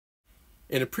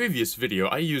In a previous video,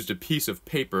 I used a piece of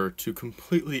paper to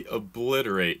completely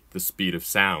obliterate the speed of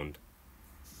sound.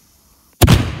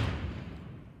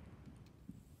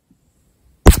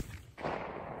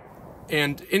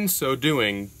 And in so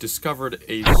doing, discovered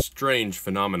a strange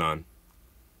phenomenon.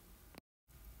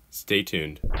 Stay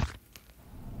tuned.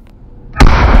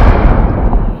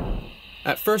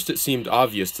 At first it seemed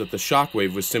obvious that the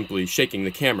shockwave was simply shaking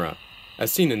the camera,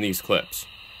 as seen in these clips.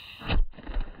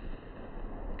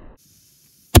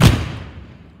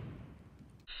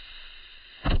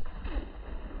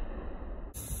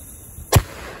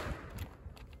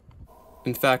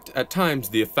 In fact, at times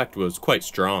the effect was quite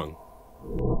strong.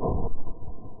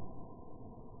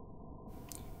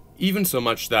 Even so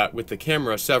much that, with the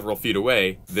camera several feet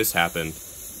away, this happened.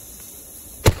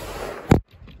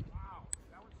 Wow,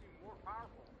 that would seem more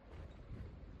powerful.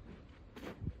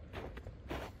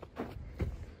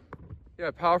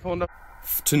 Yeah, powerful enough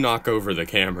to knock over the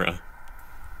camera.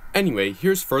 Anyway,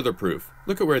 here's further proof.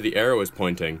 Look at where the arrow is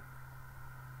pointing.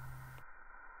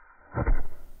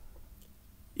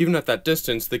 Even at that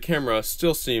distance, the camera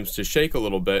still seems to shake a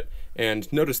little bit,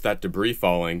 and notice that debris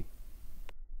falling.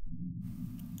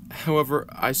 However,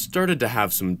 I started to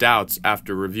have some doubts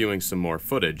after reviewing some more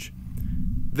footage.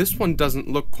 This one doesn't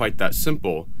look quite that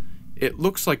simple. It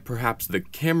looks like perhaps the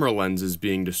camera lens is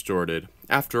being distorted.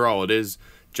 After all, it is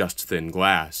just thin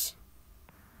glass.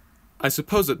 I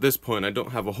suppose at this point I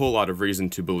don't have a whole lot of reason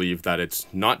to believe that it's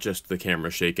not just the camera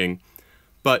shaking,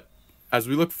 but as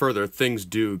we look further, things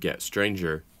do get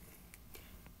stranger.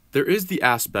 There is the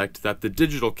aspect that the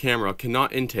digital camera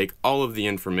cannot intake all of the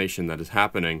information that is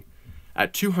happening.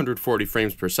 At 240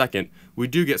 frames per second, we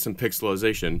do get some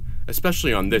pixelization,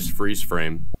 especially on this freeze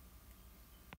frame.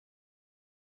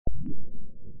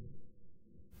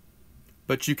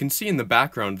 But you can see in the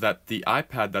background that the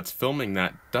iPad that's filming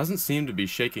that doesn't seem to be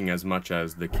shaking as much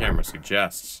as the camera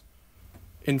suggests.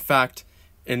 In fact,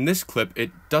 in this clip,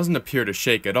 it doesn't appear to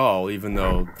shake at all, even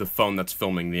though the phone that's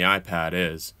filming the iPad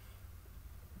is.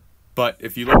 But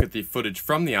if you look at the footage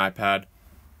from the iPad,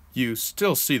 you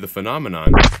still see the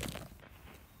phenomenon.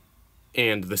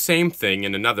 And the same thing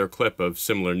in another clip of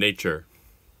similar nature.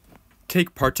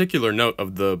 Take particular note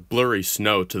of the blurry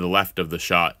snow to the left of the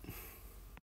shot.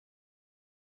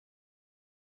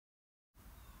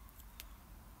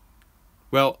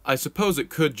 Well, I suppose it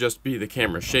could just be the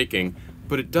camera shaking,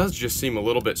 but it does just seem a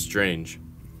little bit strange.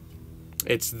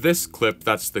 It's this clip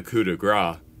that's the coup de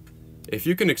grace. If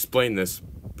you can explain this,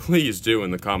 please do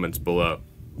in the comments below.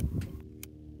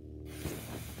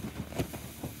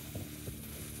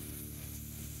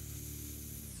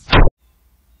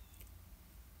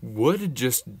 Wood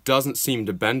just doesn't seem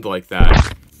to bend like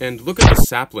that, and look at the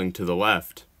sapling to the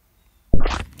left.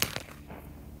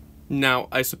 Now,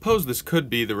 I suppose this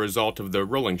could be the result of the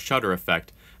rolling shutter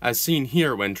effect, as seen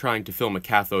here when trying to film a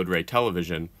cathode ray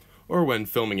television, or when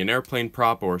filming an airplane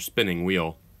prop or spinning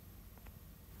wheel.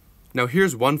 Now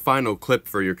here's one final clip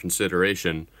for your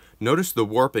consideration. Notice the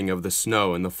warping of the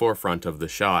snow in the forefront of the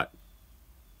shot.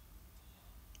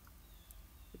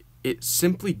 It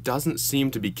simply doesn't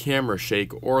seem to be camera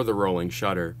shake or the rolling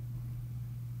shutter.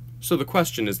 So the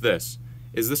question is this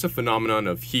a phenomenon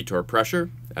of heat or pressure,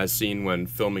 as seen when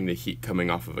filming the heat coming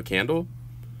off of a candle?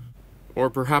 Or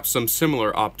perhaps some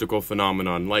similar optical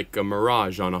phenomenon like a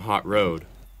mirage on a hot road?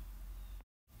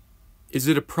 Is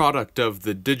it a product of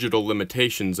the digital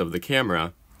limitations of the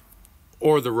camera,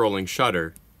 or the rolling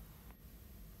shutter?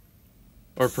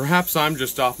 Or perhaps I'm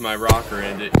just off my rocker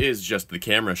and it is just the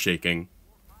camera shaking.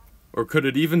 Or could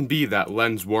it even be that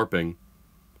lens warping?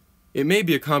 It may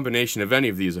be a combination of any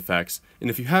of these effects, and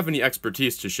if you have any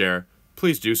expertise to share,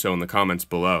 please do so in the comments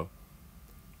below.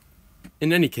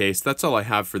 In any case, that's all I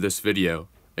have for this video.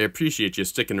 I appreciate you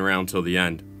sticking around till the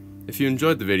end. If you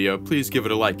enjoyed the video, please give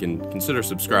it a like and consider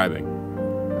subscribing.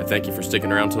 I thank you for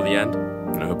sticking around till the end,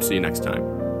 and I hope to see you next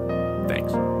time.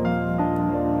 Thanks.